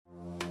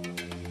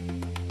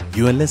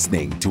You are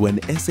listening to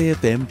an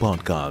SAFM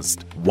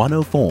podcast,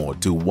 104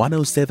 to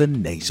 107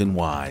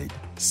 nationwide.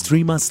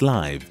 Stream us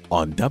live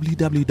on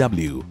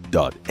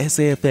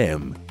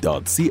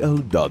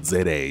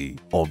www.safm.co.za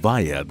or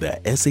via the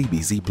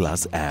SABC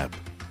Plus app.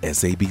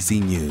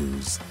 SABC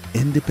News,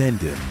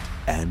 independent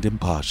and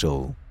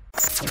impartial.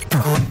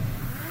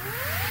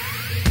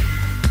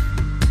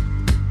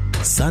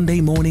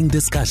 Sunday morning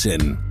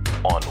discussion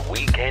on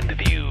Weekend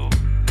View.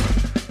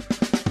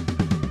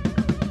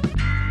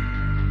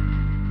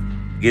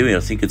 Gary,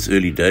 I think it's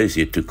early days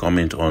yet to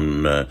comment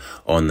on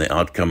the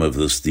outcome of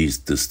these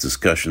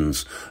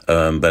discussions,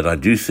 but I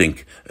do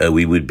think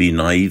we would be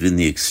naive in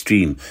the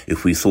extreme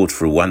if we thought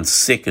for 1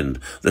 second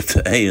that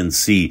the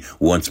ANC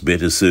wants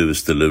better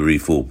service delivery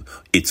for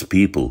its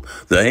people.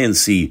 The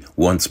ANC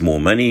wants more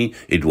money,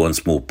 it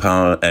wants more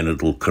power, and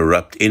it will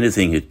corrupt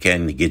anything it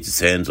can get its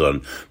hands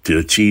on to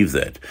achieve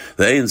that.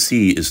 The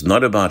ANC is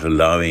not about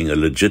allowing a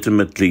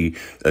legitimately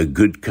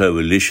good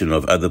coalition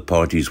of other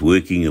parties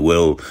working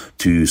well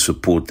to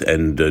support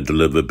and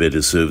deliver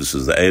better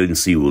services. The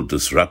ANC will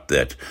disrupt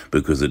that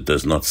because it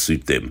does not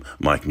suit them.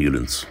 Mike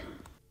Newlands.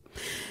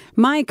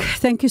 Mike,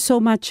 thank you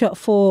so much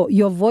for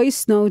your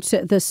voice note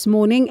this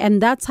morning.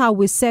 And that's how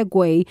we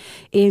segue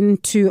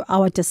into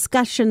our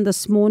discussion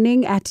this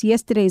morning at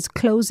yesterday's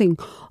closing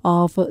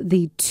of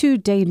the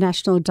 2-day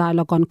National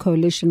Dialogue on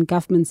Coalition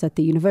Governments at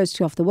the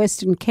University of the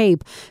Western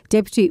Cape.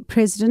 Deputy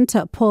President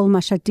Paul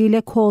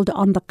Mashatile called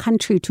on the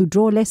country to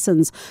draw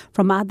lessons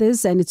from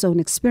others and its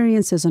own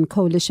experiences on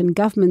coalition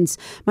governments.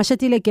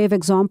 Mashatile gave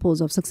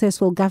examples of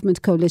successful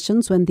government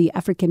coalitions when the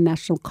African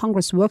National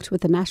Congress worked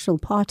with the National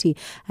Party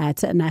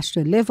at national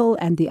level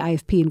and the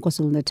IFP in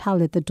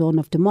KwaZulu-Natal at the dawn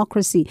of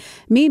democracy.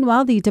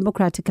 Meanwhile, the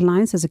Democratic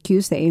Alliance has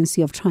accused the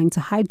ANC of trying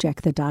to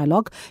hijack the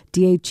dialogue.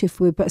 DA Chief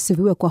Whip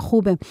Siviwe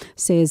Gwarube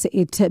says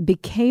it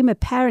became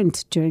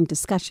apparent during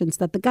discussions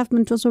that the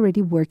government was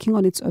already working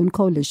on its own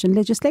coalition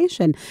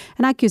legislation,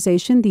 an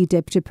accusation the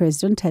Deputy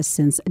President has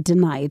since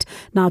denied.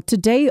 Now,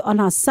 today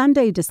on our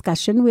Sunday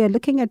discussion, we are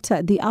looking at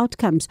the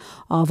outcomes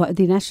of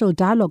the National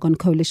Dialogue on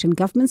Coalition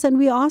Governments, and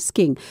we are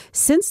asking,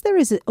 since there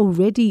is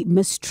already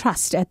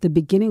mistrust at the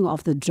beginning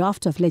of the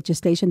draft of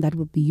legislation that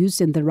will be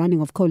used in the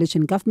running of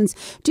coalition governments,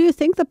 do you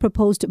think the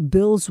proposed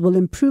bills will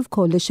improve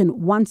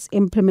coalition once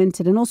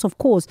implemented? And also, of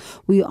course,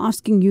 we are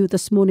asking you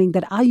this morning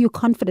that are you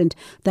confident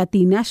that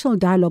the National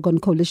Dialogue on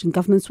Coalition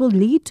Governments will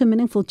lead to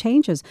meaningful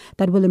changes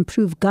that will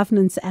improve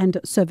governance and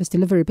service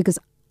delivery? Because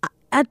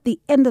at the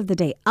end of the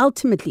day,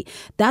 ultimately,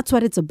 that's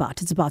what it's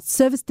about. It's about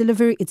service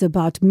delivery. It's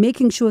about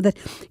making sure that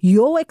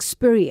your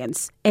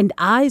experience and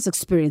I's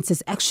experience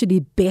is actually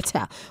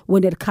better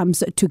when it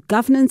comes to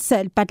governance.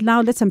 But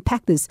now let's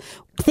unpack this.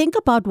 Think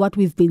about what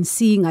we've been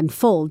seeing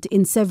unfold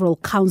in several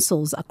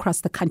councils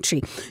across the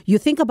country. You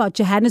think about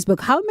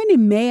Johannesburg. How many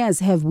mayors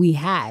have we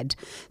had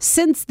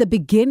since the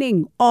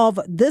beginning of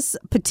this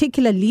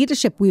particular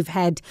leadership we've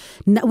had?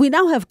 We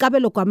now have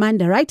Kabelo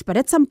Kwamanda, right? But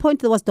at some point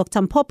there was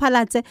Dr.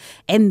 Malatsi,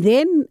 and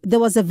then there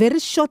was a very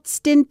short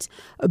stint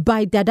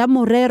by Dada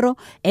Morero,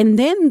 and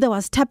then there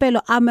was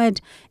Thapelo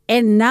Ahmed,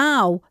 and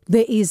now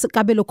there is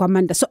Kabelo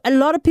Kwamanda. So a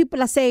lot of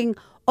people are saying,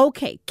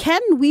 okay,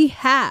 can we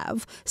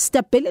have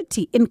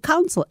stability in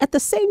council at the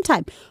same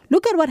time?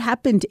 Look at what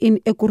happened in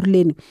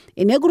Ekurhuleni.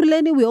 In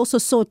Ekurhuleni, we also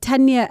saw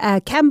Tanya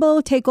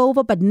Campbell take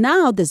over, but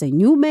now there's a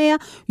new mayor.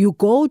 You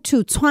go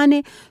to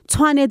Zwane.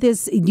 Zwane,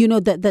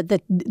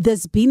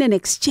 there's been an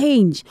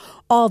exchange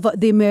of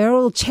the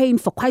mayoral chain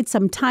for quite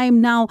some time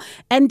now,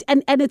 and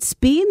it's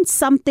been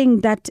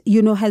something that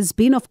has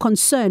been of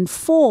concern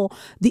for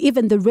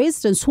even the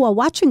residents who are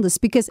watching this,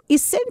 because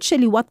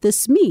essentially what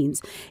this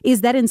means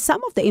is that in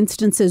some of the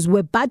instances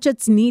where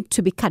budgets need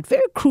to be cut,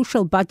 very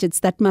crucial budgets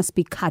that must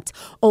be cut,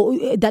 or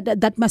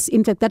that must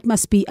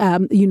be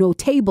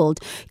tabled,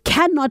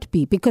 cannot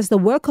be, because the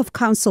work of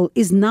council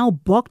is now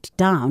bogged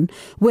down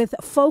with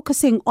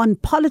focusing on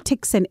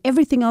politics and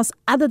everything else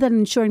other than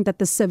ensuring that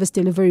the service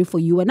delivery for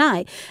you and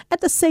I. At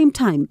the same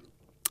time,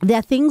 there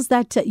are things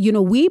that,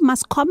 we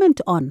must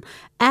comment on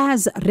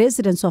as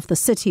residents of the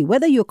city,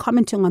 whether you're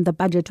commenting on the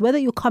budget, whether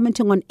you're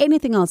commenting on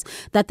anything else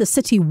that the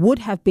city would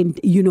have been,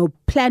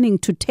 planning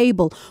to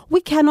table.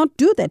 We cannot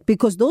do that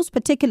because those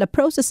particular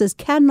processes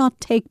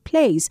cannot take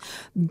place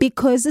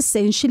because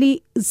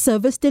essentially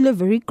service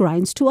delivery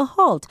grinds to a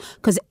halt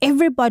because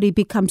everybody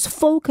becomes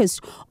focused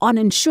on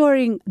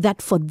ensuring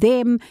that for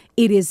them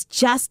it is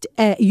just,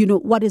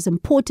 what is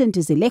important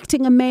is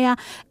electing a mayor,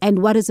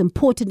 and what is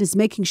important is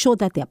making sure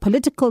that their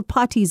political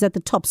party is at the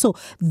top. So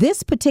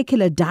this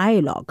particular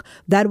dialogue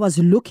that was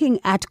looking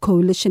at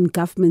coalition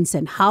governments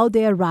and how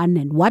they are run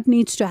and what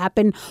needs to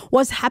happen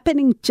was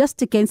happening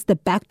just against the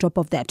backdrop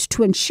of that,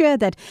 to ensure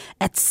that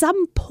at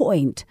some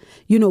point,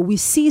 we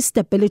see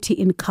stability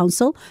in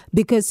council,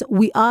 because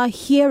we are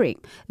hearing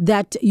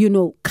that,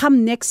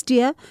 come next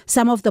year,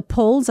 some of the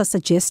polls are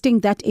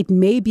suggesting that it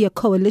may be a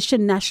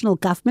coalition national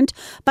government,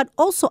 but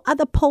also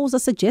other polls are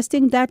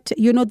suggesting that,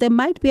 there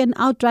might be an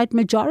outright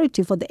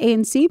majority for the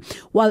ANC,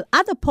 while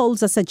other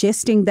polls are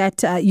suggesting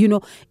that,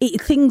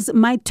 things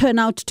might turn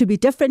out to be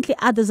differently.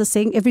 Others are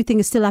saying everything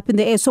is still up in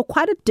the air. So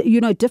quite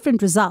a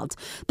different result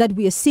that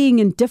we are seeing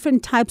in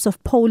different types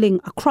of polling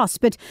across.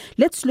 But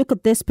let's look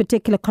at this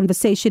particular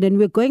conversation, and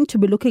we're going to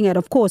be looking at,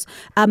 of course,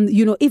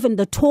 even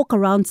the talk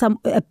around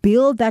a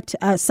bill that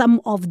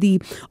some of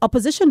the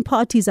opposition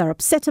parties are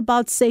upset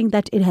about, saying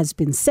that it has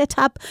been set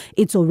up,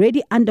 it's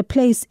already in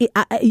place,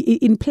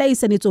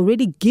 and it's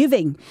already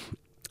giving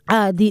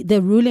the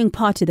ruling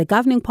party, the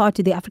governing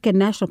party, the African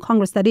National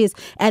Congress, that is,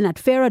 an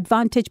unfair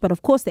advantage. But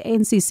of course, the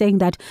ANC is saying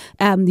that,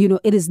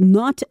 it is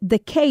not the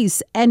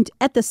case. And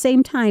at the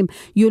same time,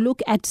 you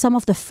look at some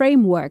of the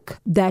framework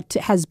that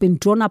has been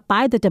drawn up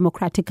by the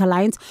Democratic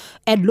Alliance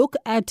and look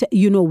at,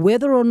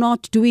 whether or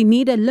not do we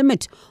need a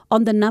limit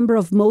on the number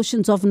of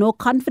motions of no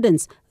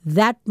confidence.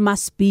 That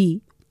must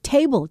be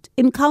tabled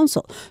in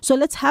council. So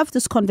let's have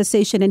this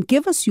conversation and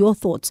give us your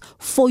thoughts.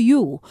 For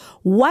you,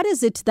 what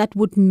is it that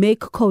would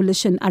make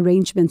coalition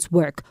arrangements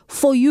work?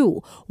 For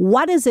you,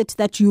 what is it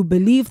that you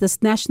believe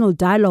this national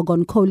dialogue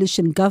on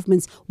coalition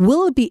governments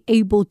will be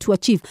able to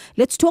achieve?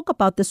 Let's talk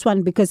about this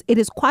one, because it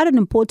is quite an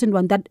important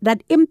one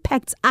that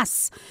impacts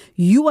us,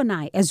 you and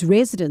I, as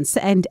residents,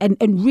 and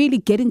really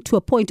getting to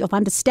a point of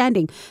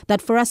understanding that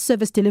for us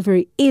service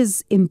delivery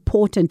is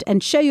important.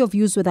 And share your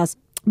views with us.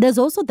 There's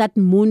also that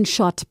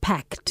moonshot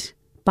pact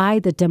by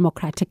the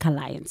Democratic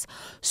Alliance.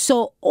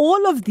 So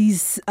all of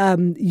these,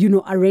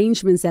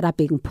 arrangements that are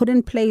being put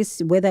in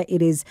place, whether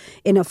it is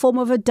in a form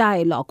of a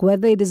dialogue,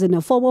 whether it is in a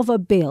form of a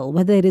bill,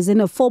 whether it is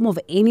in a form of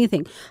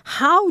anything,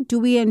 how do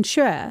we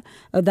ensure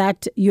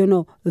that,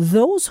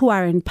 those who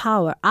are in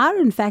power are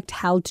in fact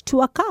held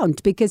to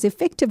account? Because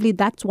effectively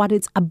that's what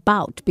it's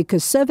about,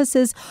 because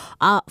services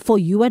are for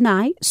you and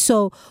I.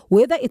 So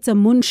whether it's a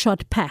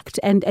moonshot pact,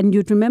 and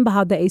you'd remember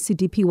how the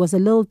ACDP was a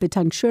little bit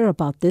unsure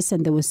about this,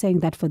 and they were saying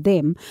that for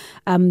them,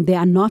 they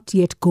are not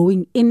yet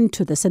going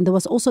into this. And there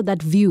was also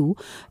that view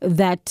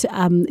that,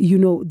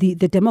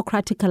 the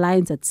Democratic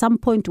Alliance at some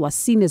point was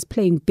seen as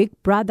playing Big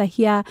Brother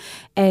here.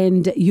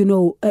 And,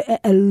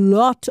 a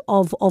lot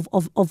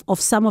of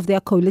some of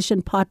their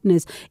coalition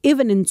partners,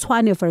 even in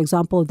Zwane, for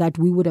example, that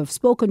we would have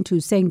spoken to,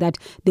 saying that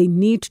they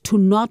need to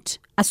not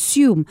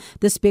assume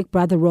this Big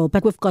Brother role.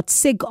 But we've got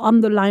Sig on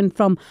the line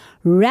from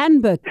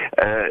Randburg.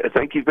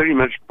 Thank you very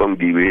much,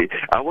 Bongiwe.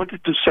 I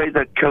wanted to say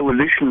that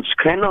coalitions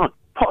cannot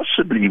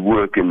possibly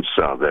work in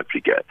South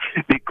Africa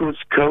because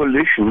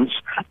coalitions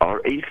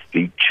are a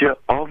feature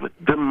of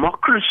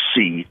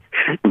democracy,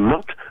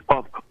 not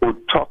of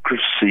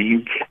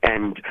autocracy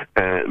and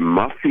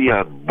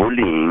mafia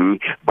bullying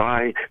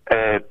by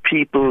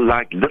people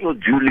like little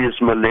Julius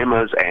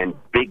Malemas and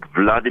big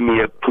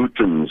Vladimir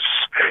Putins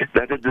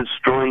that are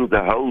destroying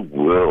the whole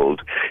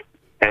world.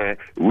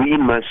 We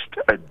must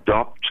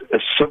adopt a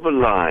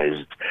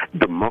civilized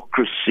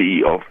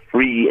democracy of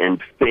free and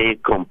fair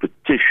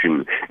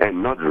competition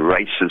and not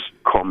racist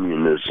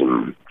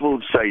communism. It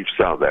will save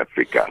South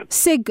Africa.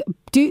 Sig,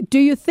 do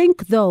you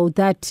think, though,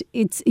 that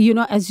it's,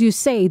 as you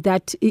say,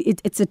 that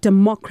it's a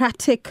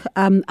democratic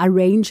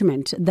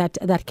arrangement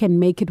that can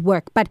make it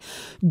work? But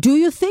do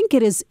you think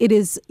it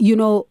is,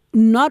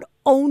 not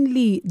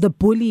only the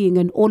bullying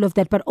and all of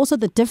that, but also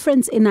the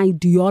difference in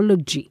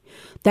ideology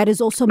that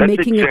is also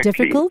making it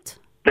difficult?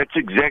 That's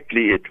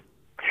exactly it.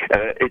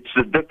 It's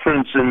the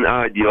difference in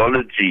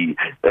ideology.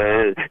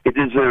 It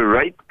is a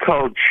rape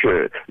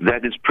culture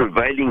that is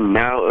prevailing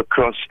now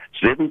across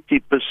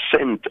 70%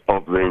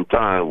 of the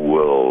entire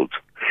world,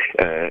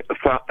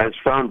 as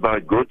found by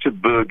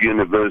Gothenburg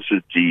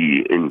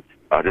University in,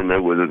 I don't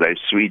know whether they're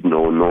Sweden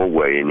or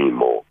Norway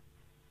anymore.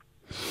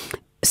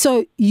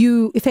 So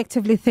you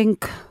effectively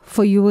think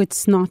for you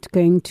it's not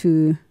going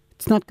to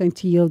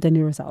yield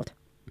any result?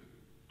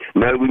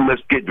 No, we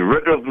must get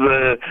rid of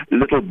the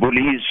little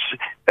bullies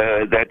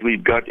that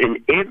we've got in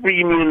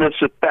every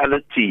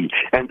municipality,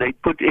 and they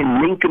put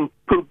in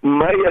nincompoop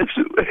mayors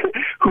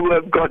who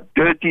have got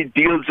dirty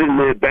deals in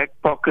their back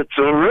pockets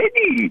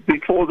already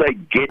before they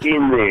get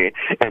in there,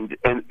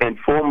 and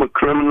former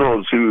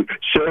criminals who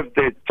serve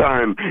their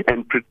time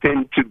and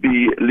pretend to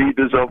be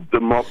leaders of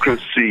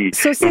democracy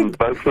in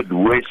Beaufort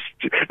West,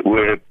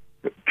 where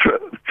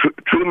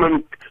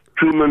Truman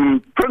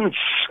Prince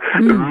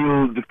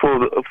ruled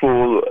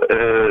for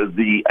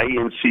the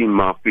ANC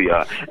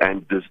mafia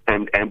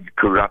and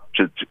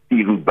corrupted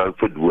even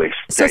Beaufort West.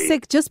 So,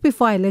 Sig, just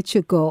before I let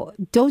you go,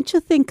 don't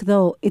you think,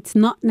 though, it's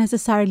not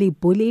necessarily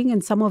bullying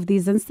in some of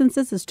these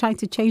instances? It's trying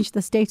to change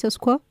the status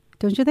quo,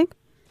 don't you think?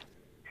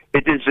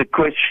 It is a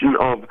question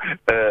of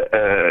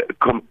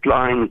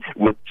complying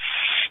with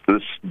the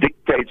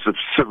dictates of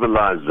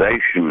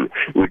civilization,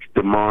 which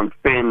demand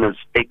fairness,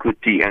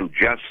 equity, and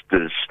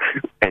justice.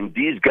 And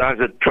these guys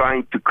are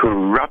trying to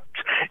corrupt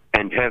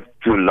and have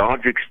to a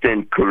large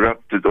extent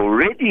corrupted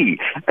already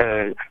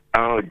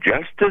our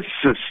justice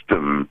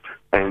system,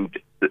 and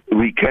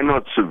we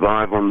cannot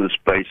survive on this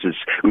basis.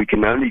 We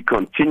can only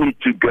continue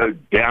to go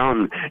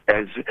down,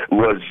 as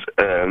was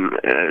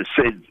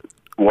said,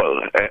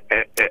 well,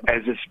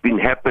 as it's been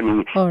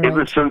happening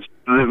ever since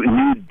the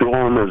New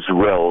Dawn as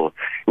well.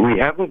 We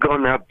haven't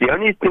gone up. The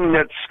only thing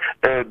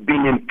that's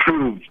been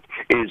improved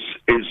is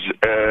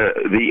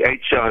the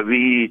HIV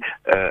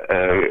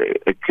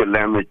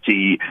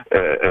calamity.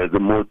 The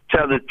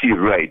mortality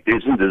rate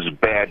isn't as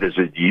bad as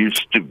it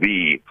used to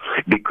be,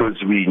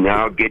 because we're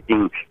now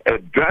getting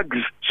drugs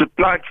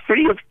supplied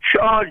free of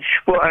charge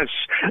for us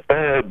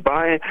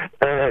by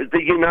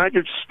the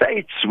United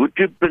States. Would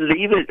you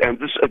believe it? And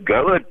this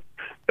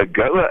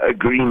AGOA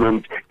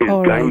agreement is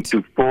going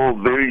to fall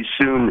very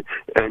soon,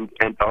 and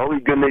are we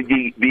going to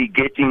be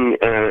getting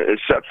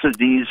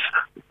subsidies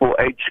for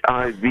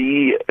HIV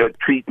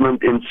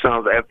treatment in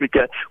South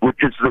Africa,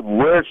 which is the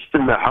worst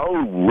in the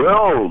whole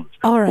world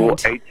for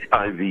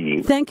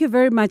HIV? Thank you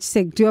very much,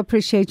 Sig. Do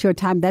appreciate your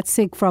time. That's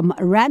Sig from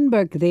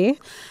Randburg there.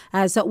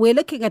 So we're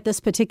looking at this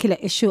particular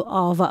issue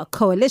of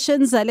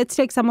coalitions. Let's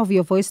take some of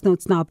your voice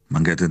notes now.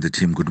 Mangeta and the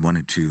team, good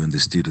morning to you in the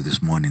studio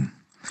this morning.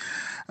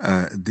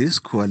 This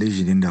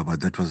coalition in Indaba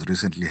that was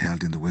recently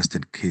held in the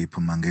Western Cape,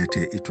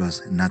 Mangete, it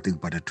was nothing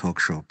but a talk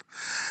shop.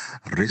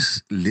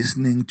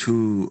 Listening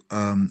to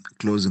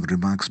closing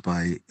remarks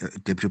by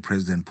Deputy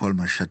President Paul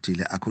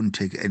Mashatile, I couldn't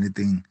take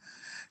anything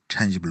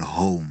tangible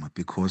home,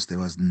 because there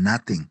was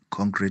nothing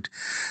concrete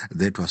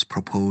that was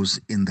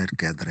proposed in that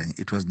gathering.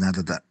 It was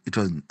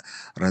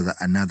rather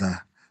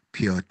another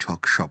pure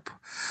talk shop.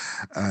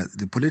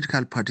 The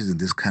political parties in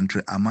this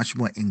country are much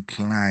more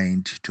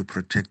inclined to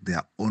protect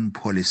their own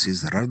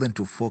policies rather than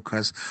to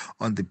focus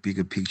on the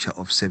bigger picture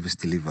of service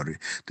delivery.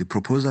 The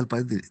proposal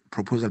by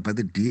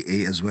the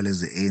DA as well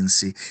as the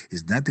ANC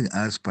is nothing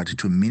else but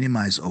to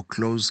minimize or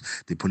close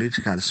the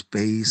political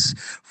space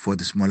for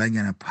the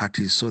Smolanyana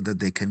parties so that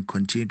they can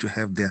continue to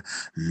have their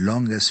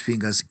longest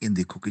fingers in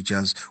the cookie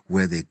jars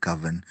where they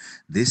govern.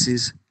 This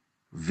is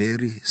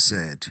very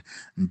sad.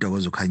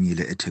 Ntokozo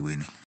Khanyile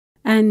eThekwini.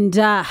 And,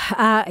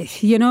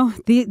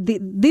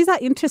 these are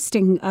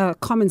interesting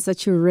comments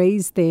that you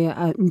raised there,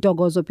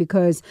 Ntokozo,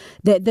 because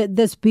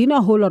there's been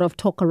a whole lot of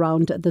talk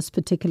around this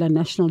particular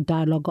national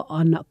dialogue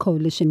on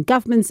coalition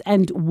governments.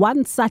 And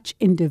one such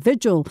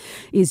individual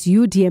is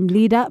UDM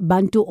leader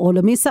Bantu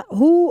Holomisa,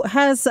 who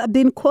has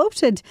been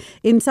quoted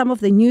in some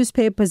of the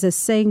newspapers as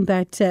saying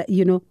that,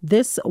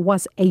 this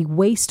was a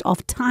waste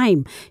of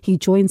time. He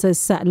joins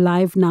us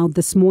live now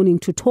this morning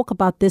to talk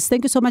about this.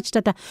 Thank you so much,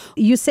 Tata.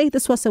 You say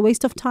this was a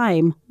waste of time.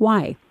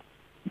 Why?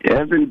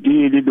 Yes,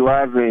 indeed, it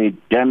was a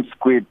damn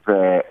squib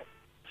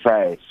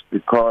size,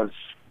 because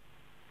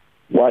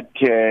what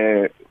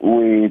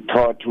we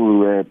thought we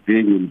were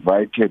being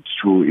invited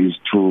to is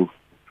to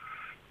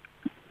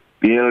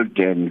build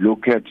and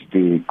look at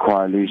the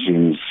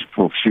coalitions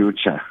for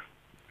future.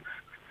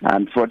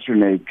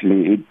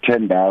 Unfortunately, it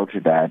turned out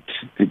that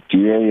the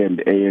DA and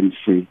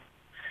ANC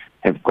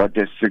have got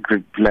a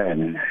secret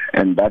plan,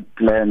 and that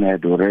plan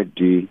had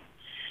already...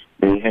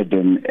 They had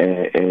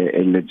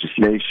a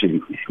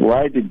legislation.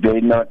 Why did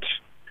they not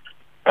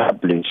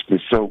publish the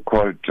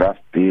so-called draft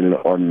bill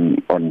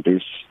on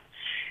this?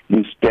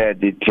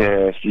 Instead, it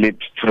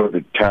slipped through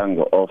the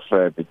tongue of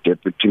the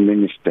Deputy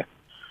Minister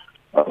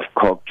of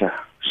Culture.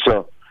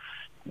 So,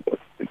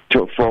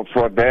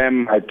 for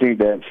them, I think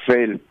they have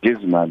failed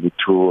dismally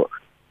to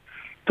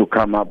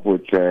come up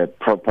with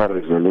proper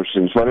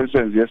resolutions. For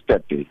instance,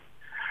 yesterday,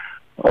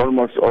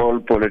 almost all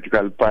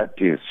political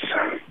parties,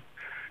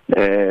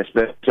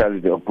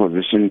 especially the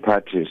opposition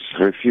parties,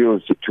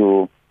 refused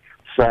to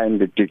sign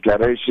the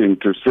declaration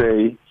to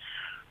say,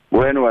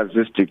 when was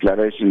this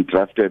declaration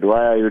drafted?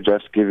 Why are you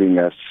just giving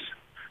us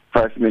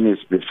 5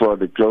 minutes before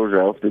the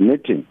closure of the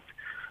meeting?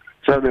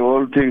 So the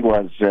whole thing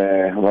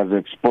was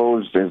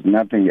exposed as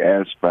nothing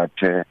else but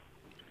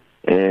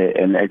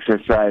an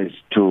exercise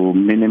to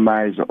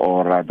minimize,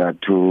 or rather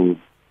to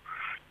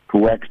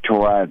work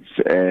towards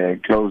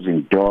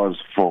closing doors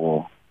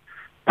for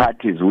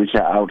parties which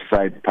are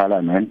outside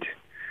Parliament,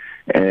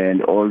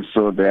 and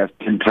also they are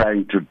still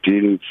trying to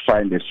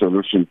find a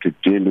solution to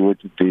deal with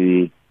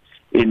the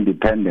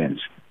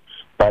independents.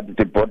 But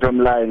the bottom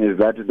line is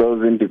that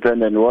those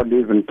independents won't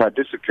even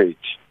participate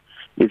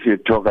if you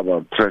talk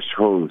about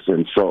thresholds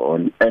and so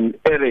on, an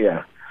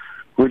area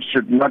which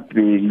should not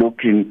be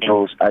looked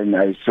into in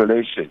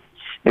isolation.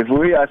 If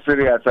we are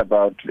serious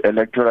about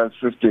electoral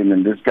system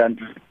in this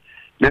country,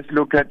 let's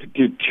look at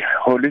it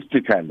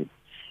holistically.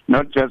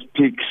 Not just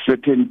pick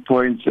certain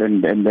points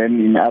and then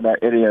in other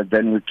areas,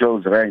 then we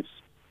close ranks.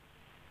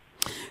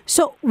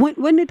 So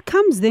when it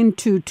comes then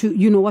to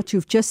what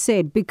you've just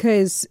said,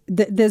 because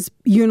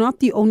you're not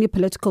the only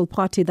political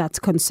party that's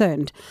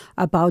concerned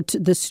about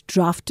this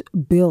draft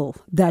bill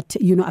that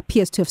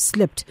appears to have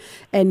slipped,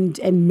 and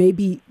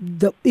maybe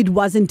it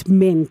wasn't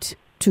meant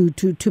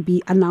to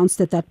be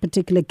announced at that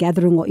particular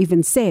gathering or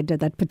even said at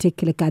that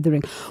particular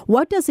gathering.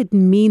 What does it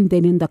mean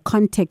then in the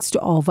context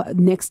of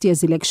next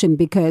year's election?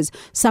 Because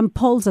some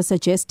polls are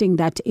suggesting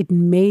that it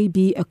may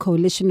be a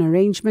coalition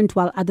arrangement,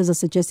 while others are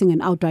suggesting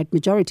an outright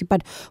majority.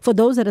 But for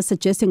those that are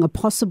suggesting a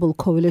possible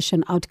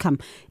coalition outcome,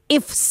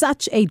 if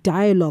such a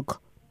dialogue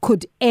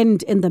could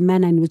end in the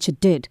manner in which it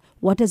did,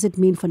 what does it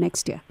mean for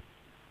next year?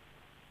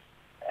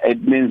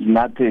 It means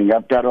nothing.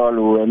 After all,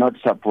 we were not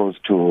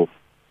supposed to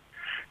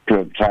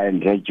try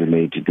and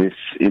regulate this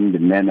in the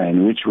manner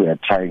in which we are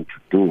trying to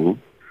do.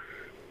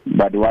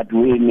 But what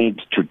we need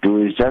to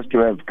do is just to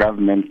have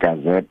government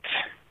gazette,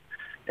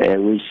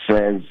 which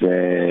says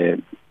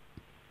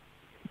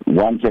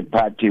once a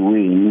party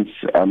wins,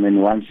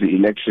 once the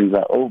elections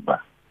are over,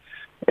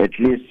 at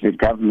least the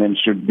government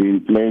should be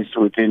in place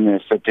within a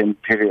certain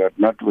period,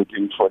 not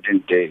within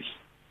 14 days.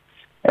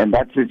 And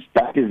that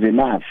is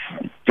enough.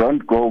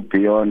 Don't go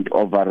beyond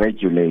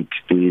over-regulate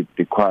the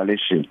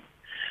coalition,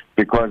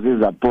 because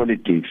these are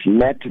politics.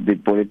 Let the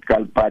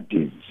political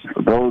parties,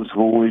 those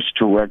who wish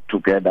to work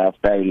together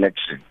after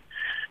election,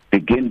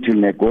 begin to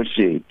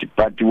negotiate.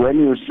 But when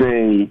you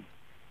say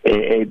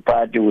a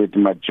party with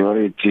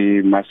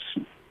majority must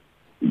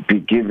be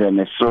given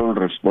a sole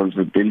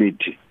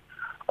responsibility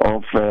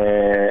of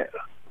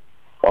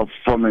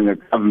forming a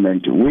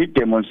government, we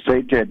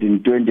demonstrated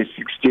in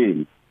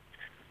 2016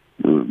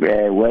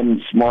 when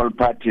small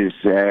parties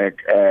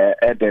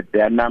added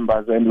their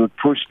numbers and would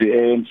push the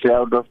ANC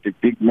out of the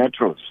big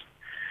metros.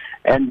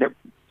 And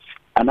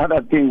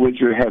another thing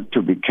which we have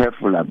to be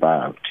careful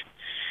about,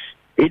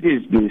 it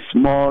is the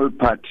small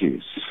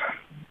parties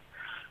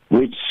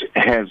which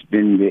has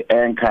been the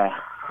anchor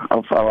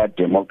of our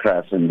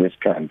democracy in this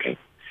country.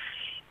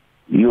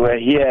 You were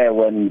here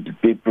when the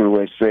people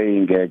were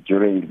saying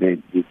during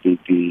the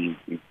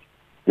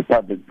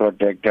public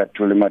protector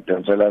Thuli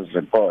Madonsela's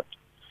report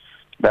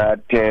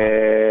that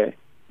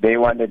they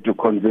wanted to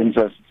convince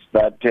us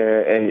that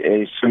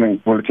a swimming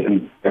pool can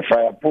be a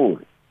fire pool.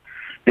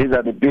 These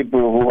are the people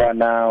who are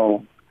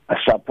now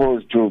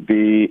supposed to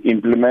be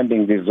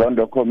implementing the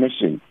Zondo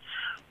Commission,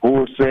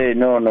 who say,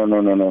 no,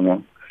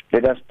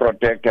 let us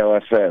protect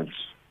ourselves.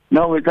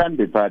 No, we can't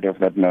be part of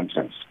that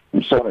nonsense.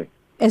 I'm sorry.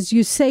 As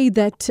you say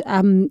that,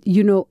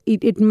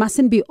 it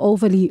mustn't be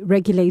overly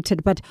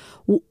regulated, but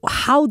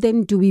how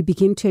then do we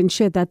begin to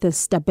ensure that there's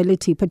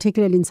stability,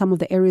 particularly in some of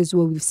the areas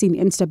where we've seen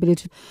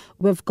instability?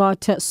 We've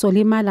got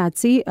Solly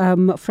Malatsi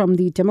from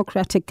the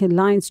Democratic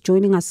Alliance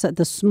joining us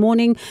this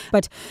morning.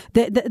 But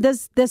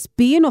there's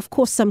been, of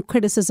course, some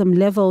criticism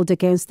leveled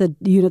against the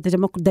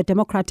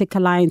Democratic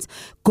Alliance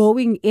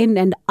going in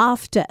and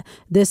after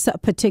this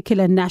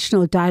particular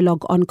national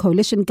dialogue on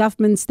coalition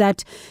governments,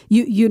 that,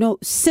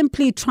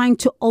 simply trying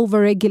to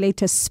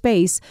overregulate a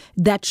space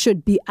that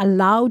should be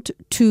allowed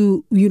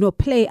to,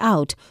 play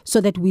out so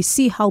that we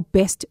see how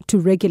best to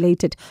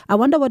regulate it. I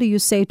wonder, what do you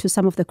say to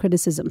some of the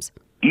criticisms?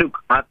 Look,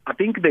 I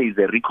think there is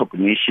a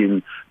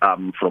recognition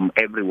from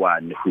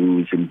everyone who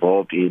is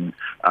involved in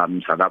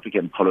South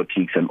African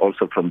politics, and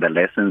also from the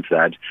lessons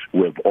that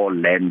we've all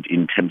learned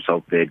in terms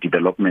of the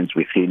developments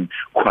within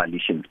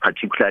coalitions,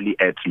 particularly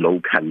at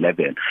local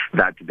level,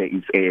 that there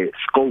is a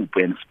scope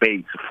and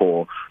space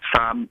for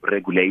some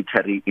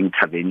regulatory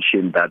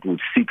intervention that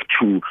would seek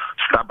to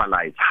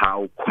stabilize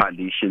how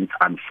coalitions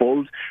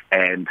unfold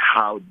and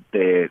how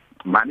the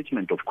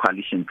management of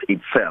coalitions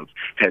itself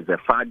has a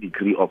far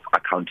degree of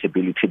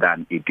accountability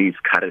than it is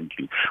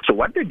currently. So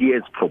what the DA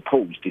has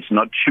proposed is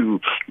not to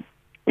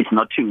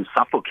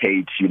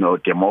suffocate,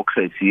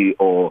 democracy,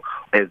 or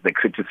as the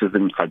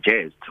criticism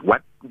suggests.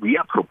 What we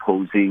are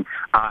proposing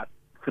are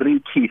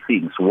three key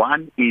things.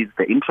 One is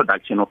the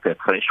introduction of a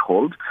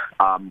threshold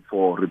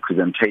for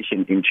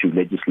representation into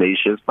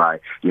legislatures by,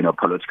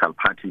 political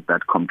parties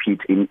that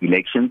compete in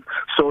elections,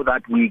 so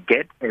that we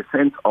get a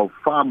sense of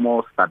far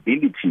more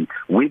stability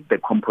with the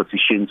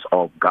compositions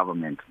of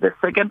government. The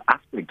second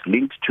aspect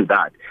linked to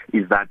that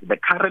is that the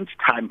current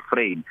time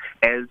frame,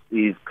 as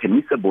is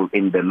permissible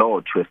in the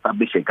law to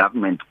establish a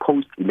government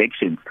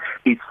post-elections,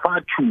 is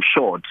far too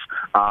short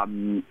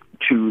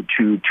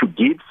to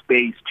give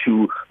space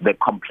to the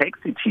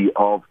complexity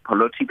of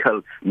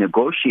political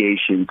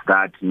negotiations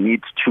that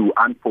need to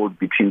unfold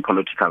between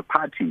political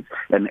parties.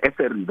 And as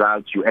a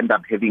result, you end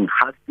up having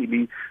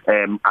hastily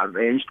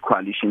arranged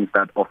coalitions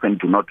that often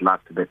do not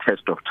last the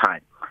test of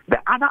time. The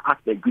other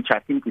aspect, which I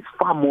think is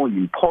far more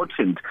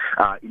important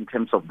in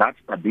terms of that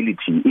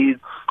stability, is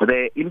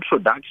the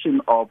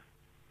introduction of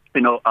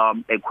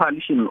a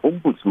coalition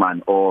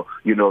ombudsman or,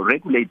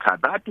 regulator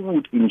that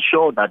would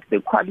ensure that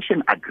the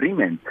coalition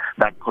agreements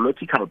that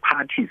political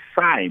parties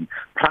sign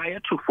prior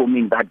to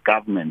forming that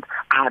government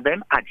are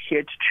then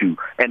adhered to,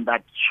 and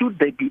that should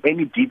there be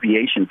any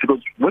deviations, because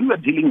when we're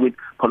dealing with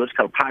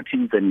political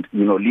parties and,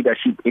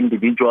 leadership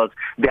individuals,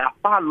 there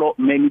are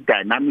many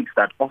dynamics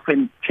that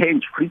often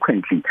change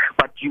frequently,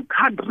 but you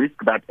can't risk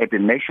that at the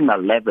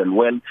national level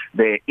when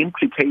the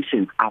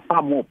implications are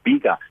far more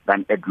bigger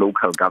than at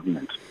local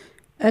government.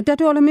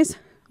 Bantu Holomisa,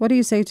 what do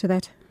you say to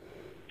that?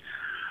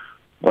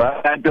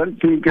 Well, I don't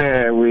think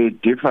we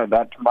differ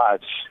that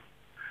much.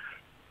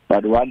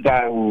 But what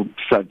I would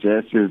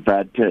suggest is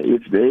that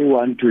if they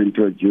want to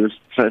introduce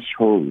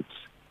thresholds,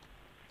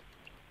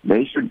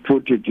 they should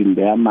put it in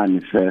their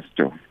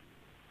manifesto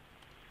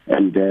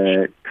and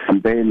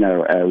campaign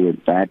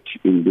with that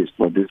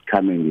for this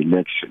coming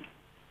election.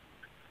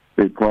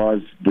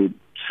 Because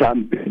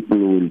some people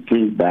would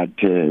think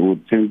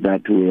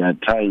that we are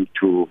trying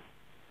to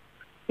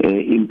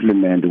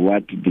implement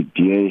what the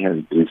DA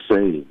has been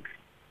saying,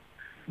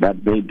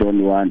 that they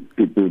don't want,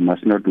 people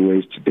must not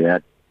waste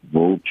their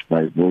vote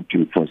by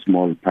voting for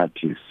small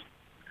parties.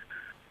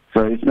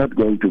 So it's not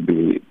going to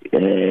be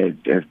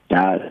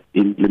that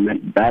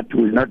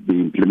will not be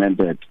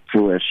implemented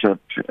through a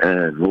short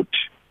route.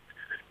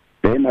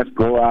 They must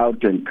go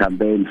out and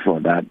campaign for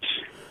that,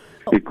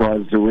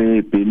 because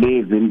we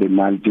believe in the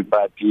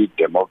multi-party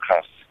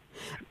democracy.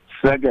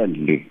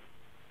 Secondly,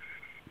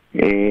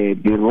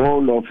 the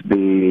role of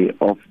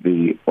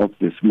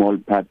the small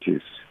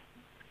parties,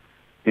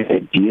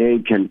 the DA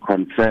can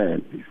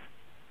confirm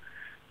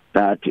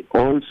that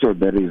also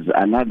there is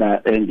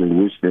another angle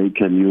which they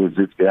can use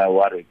if they are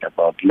worried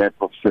about lack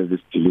of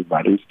service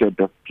delivery, instead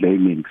of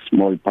blaming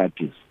small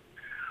parties.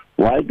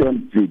 Why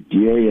don't the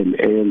DA and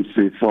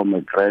ANC form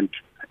a grand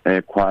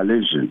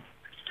coalition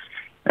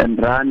and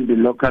run the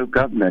local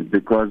government,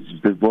 because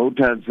the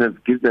voters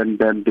have given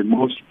them the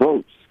most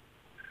votes?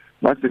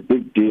 What's the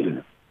big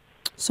deal?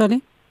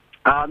 Sorry?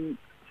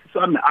 So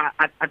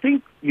I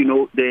think,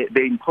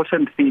 the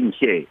important thing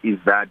here is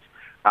that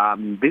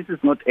this is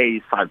not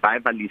a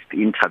survivalist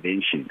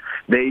intervention.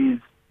 There is,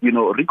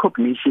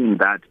 recognition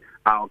that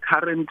our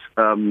current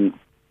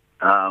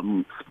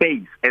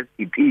space as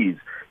it is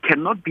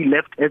cannot be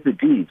left as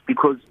it is,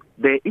 because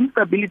the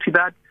instability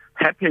that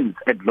happens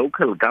at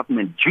local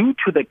government due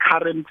to the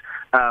current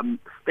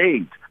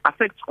state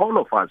affects all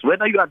of us,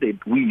 whether you are the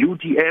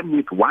UDM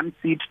with 1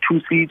 seat, 2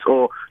 seats,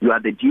 or you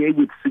are the DA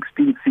with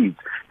 16 seats.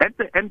 At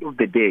the end of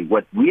the day,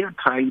 what we are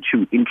trying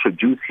to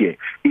introduce here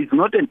is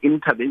not an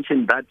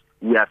intervention that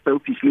we are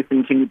selfishly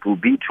thinking it will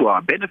be to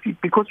our benefit,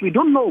 because we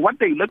don't know what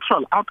the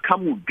electoral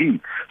outcome will be.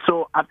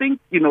 So I think,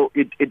 and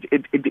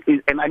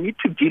I need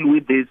to deal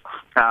with this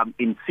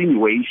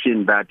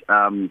insinuation that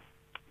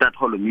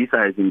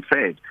Holomisa has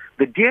inferred.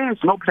 The DA has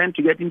no plan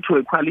to get into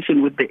a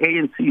coalition with the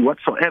ANC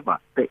whatsoever.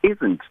 There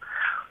isn't.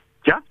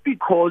 Just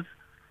because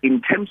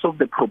in terms of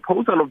the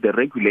proposal of the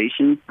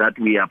regulations that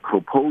we are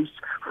proposed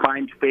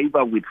find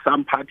favor with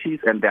some parties,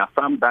 and there are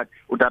some that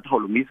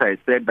Holomisa has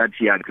said that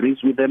he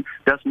agrees with them,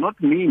 does not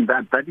mean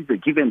that is a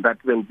given that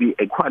there will be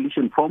a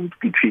coalition formed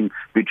between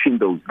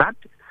those. That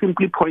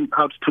simply points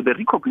out to the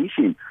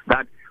recognition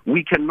that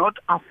we cannot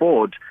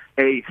afford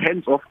a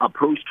hands-off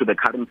approach to the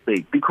current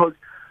state, because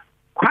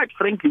quite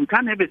frankly, we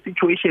can't have a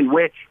situation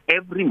where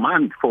every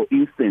month, for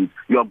instance,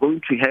 you are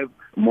going to have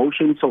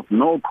motions of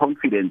no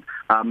confidence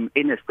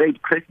in a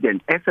state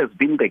president, as has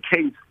been the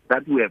case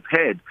that we have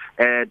had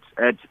at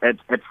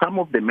some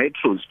of the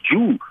metros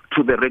due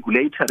to the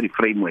regulatory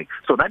framework.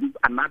 So that is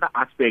another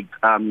aspect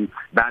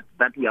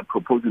that we are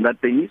proposing,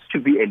 that there needs to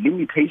be a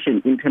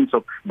limitation in terms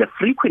of the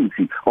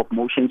frequency of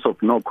motions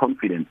of no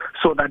confidence,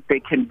 so that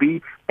there can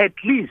be at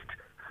least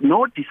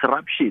no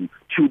disruption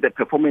to the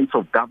performance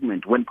of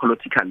government when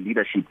political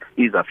leadership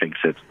is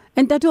affected.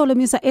 And Bantu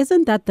Holomisa,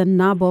 isn't that the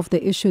nub of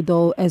the issue,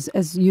 though,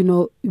 as you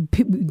know,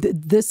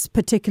 this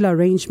particular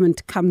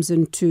arrangement comes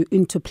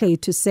into play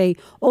to say,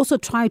 also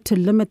try to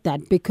limit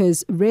that,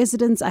 because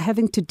residents are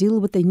having to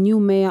deal with a new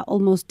mayor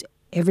almost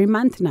every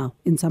month now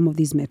in some of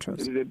these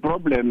metros. The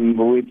problem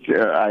which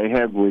I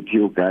have with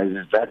you guys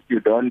is that you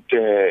don't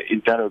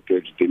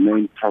interrogate the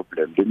main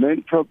problem. The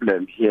main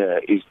problem here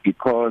is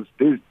because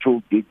these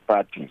two big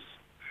parties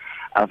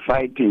are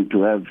fighting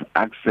to have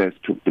access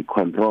to the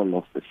control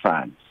of the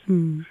funds,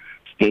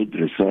 state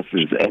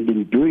resources, and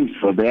in doing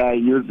so they are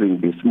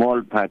using the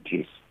small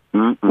parties.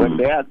 When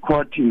they are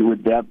caught in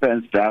with their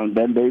pants down,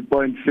 then they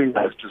point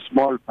fingers to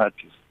small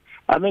parties.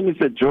 I mean,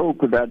 it's a joke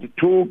that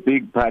two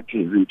big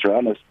parties in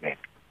Johannesburg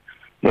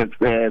have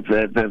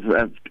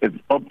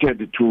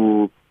opted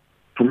to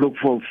look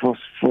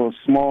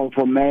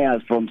for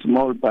mayors from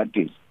small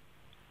parties.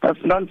 That's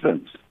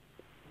nonsense.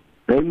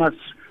 They must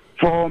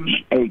form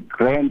a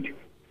grand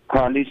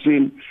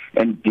coalition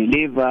and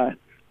deliver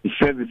the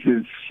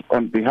services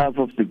on behalf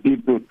of the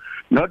people,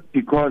 not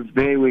because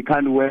we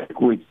can't work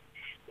with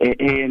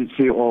ANC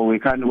or we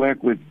can't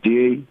work with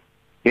DA.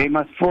 They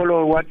must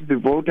follow what the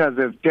voters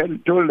have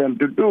told them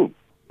to do.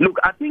 Look,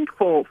 I think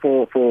for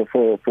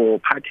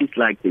parties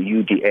like the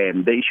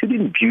UDM, they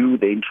shouldn't view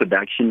the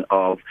introduction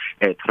of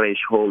a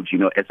threshold,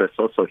 as a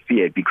source of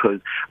fear,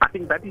 because I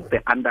think that is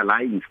the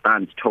underlying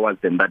stance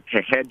towards them, that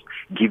perhaps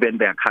given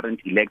their current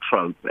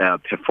electoral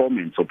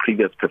performance or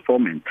previous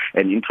performance,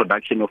 an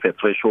introduction of a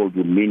threshold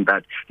would mean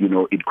that,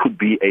 it could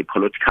be a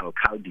political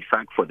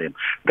cul-de-sac for them.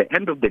 At the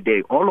end of the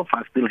day, all of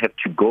us still have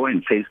to go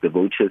and face the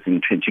voters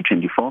in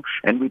 2024,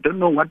 and we don't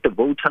know what the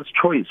voters'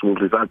 choice will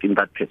result in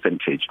that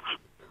percentage.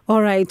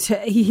 All right.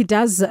 He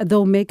does,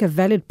 though, make a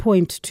valid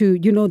point to,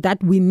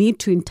 that we need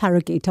to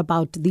interrogate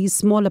about these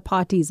smaller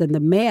parties and the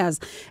mayors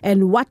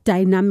and what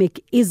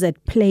dynamic is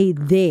at play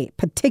there,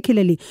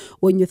 particularly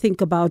when you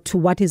think about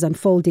what is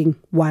unfolding,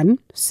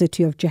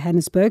 city of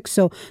Johannesburg.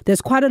 So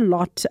there's quite a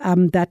lot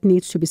that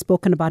needs to be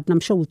spoken about, and I'm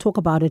sure we'll talk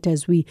about it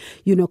as we,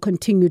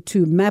 continue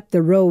to map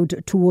the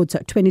road towards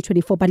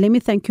 2024. But let me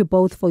thank you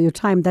both for your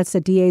time. That's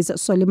the DA's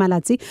Solly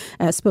Malatsi,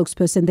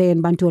 spokesperson there,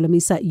 in Bantu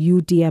Holomisa,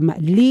 UDM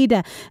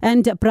leader.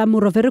 And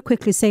Bramuro very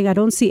quickly saying, I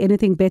don't see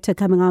anything better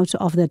coming out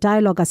of the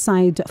dialogue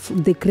aside from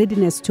the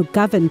greediness to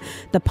govern.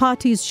 The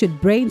parties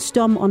should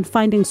brainstorm on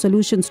finding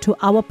solutions to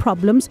our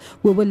problems.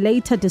 We will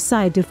later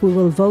decide if we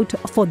will vote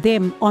for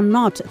them or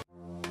not.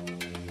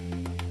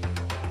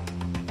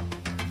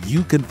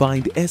 You can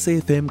find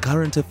SAFM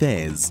Current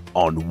Affairs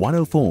on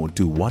 104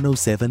 to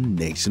 107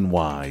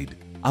 nationwide.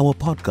 Our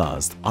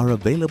podcasts are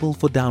available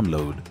for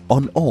download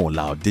on all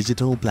our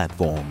digital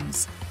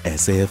platforms.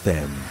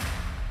 SAFM,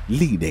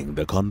 leading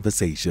the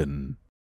conversation.